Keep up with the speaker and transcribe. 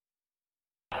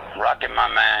Rocket, my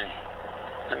man,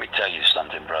 let me tell you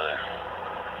something, brother.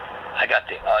 I got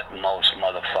the utmost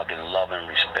motherfucking love and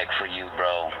respect for you,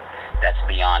 bro. That's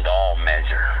beyond all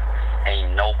measure.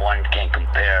 Ain't no one can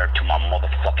compare to my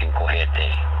motherfucking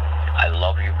Cohete. I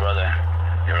love you, brother.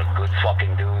 You're a good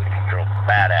fucking dude. You're a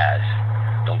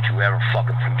badass. Don't you ever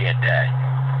fucking forget that.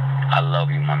 I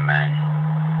love you, my man.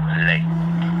 Late.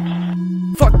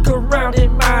 Fuck around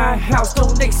in my house,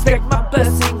 don't expect my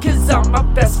blessing, cause all my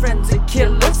best friends are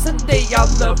killers and they all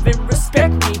love and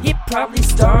respect me. It probably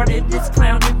started as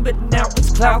clowning, but now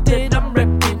it's clout that I'm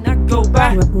repping. I go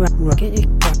by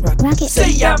Rocket.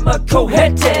 say I'm a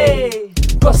Cohete.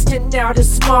 Busting out a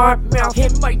smart mouth,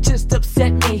 it might just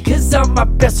upset me, cause all my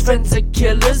best friends are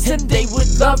killers and they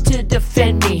would love to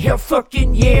defend me. Hell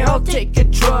fucking yeah, I'll take a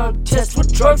drug test.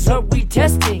 What drugs are we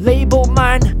testing? Label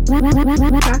mine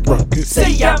Rocket.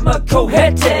 say I'm a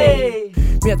Cohete.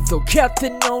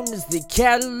 Methylcathone known as the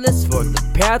catalyst for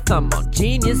the path I'm on.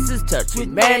 Geniuses touch with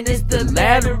madness, the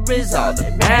latter is all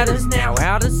that matters. Now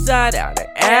out of sight, out of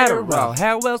Adderall.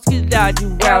 How else could I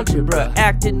do algebra?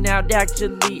 Acting out,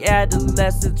 actually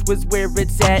adolescence was where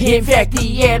it's at. In fact,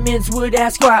 the admins would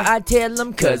ask why. I tell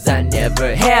them cause I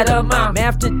never had a mom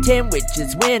after 10, which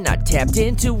is when I tapped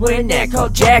into an act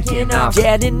called jacking off.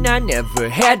 Dad and I never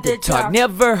had to talk,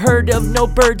 never heard of no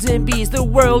birds and bees. The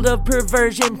world of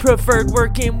perversion preferred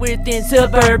working within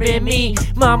suburban me.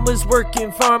 Mom was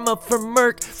working pharma for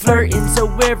Merck, flirting, so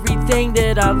everything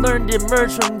that I learned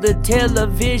emerged from the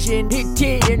television. It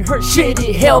didn't hurt shit,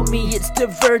 it helped me. It's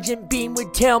divergent beam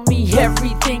would tell me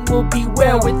everything will be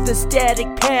well with the static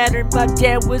pattern. My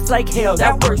dad was like, hell,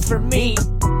 that works for me.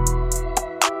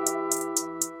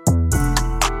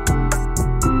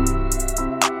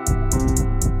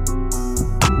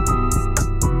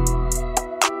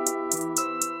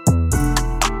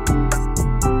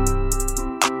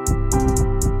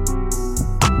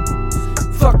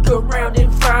 Fuck around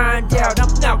and find out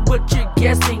I'm not what you're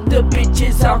guessing. The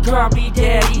bitches all call me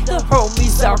daddy, the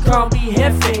homies all call me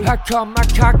Hefe. I call my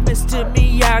cock Mr.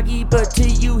 Miyagi, but to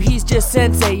you he's just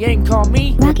sensei. Ain't call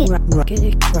me Rocket.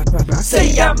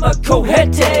 say I'm a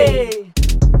Cohete.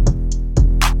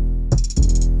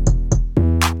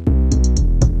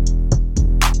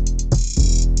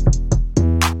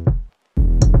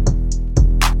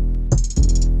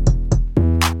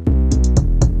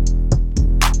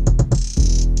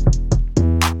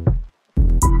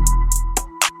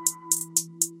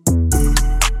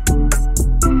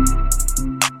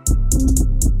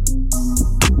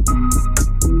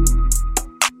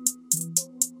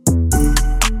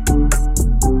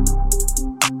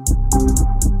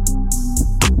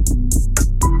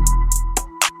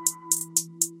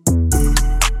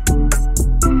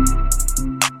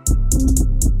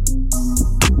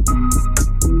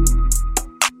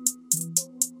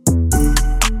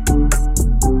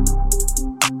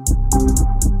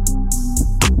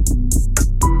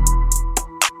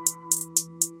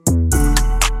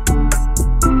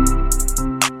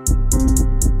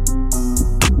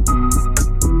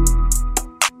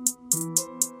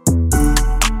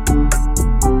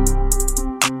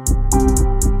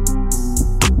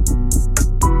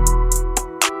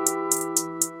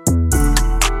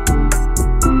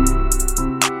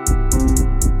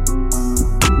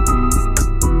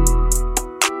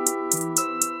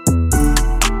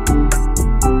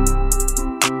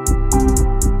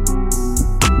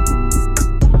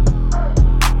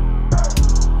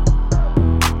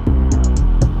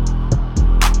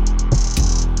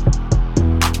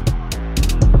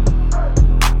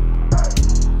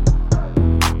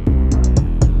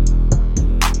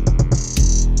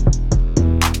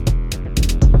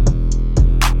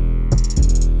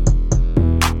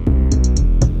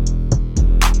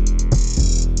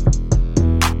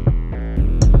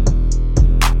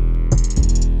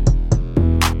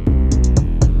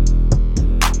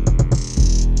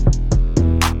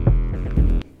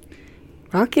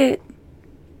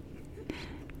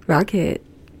 Rocket.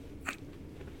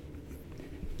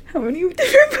 How many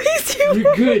different ways do you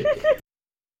You're good.